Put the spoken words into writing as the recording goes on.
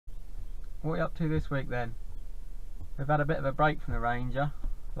what are you up to this week then? We've had a bit of a break from the Ranger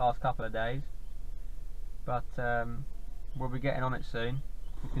last couple of days, but we'll be getting on it soon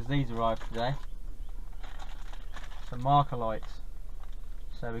because these arrived today. Some marker lights.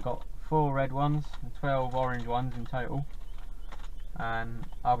 So we've got 4 red ones and 12 orange ones in total, and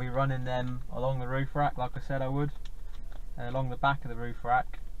I'll be running them along the roof rack like I said I would, and along the back of the roof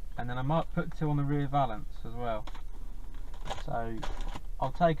rack, and then I might put 2 on the rear valance as well. So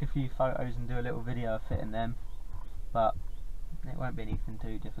I'll take a few photos and do a little video of fitting them, but it won't be anything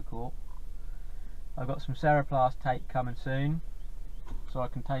too difficult. I've got some Ceraplast tape coming soon, so I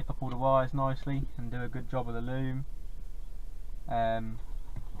can tape up all the wires nicely and do a good job of the loom.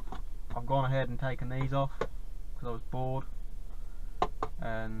 I've gone ahead and taken these off because I was bored,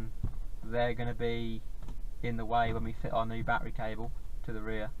 and they're going to be in the way when we fit our new battery cable to the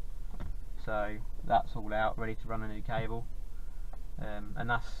rear. So that's all out, ready to run a new cable, and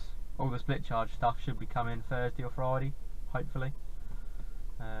that's all. The split charge stuff should be coming Thursday or Friday, hopefully,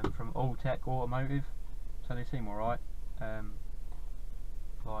 from Alltech Automotive. So they seem alright,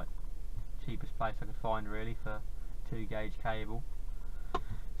 like cheapest place I could find really for 2 gauge cable.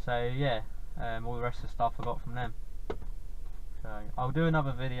 So yeah, all the rest of the stuff I got from them. So I'll do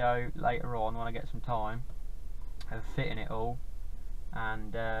another video later on when I get some time of fitting it all,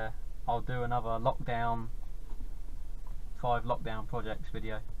 and I'll do another lockdown, 5 lockdown projects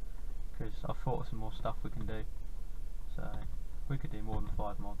video, because I've thought of some more stuff we can do. So we could do more than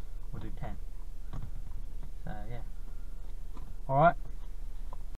 5 mods, we'll do 10. So yeah, alright.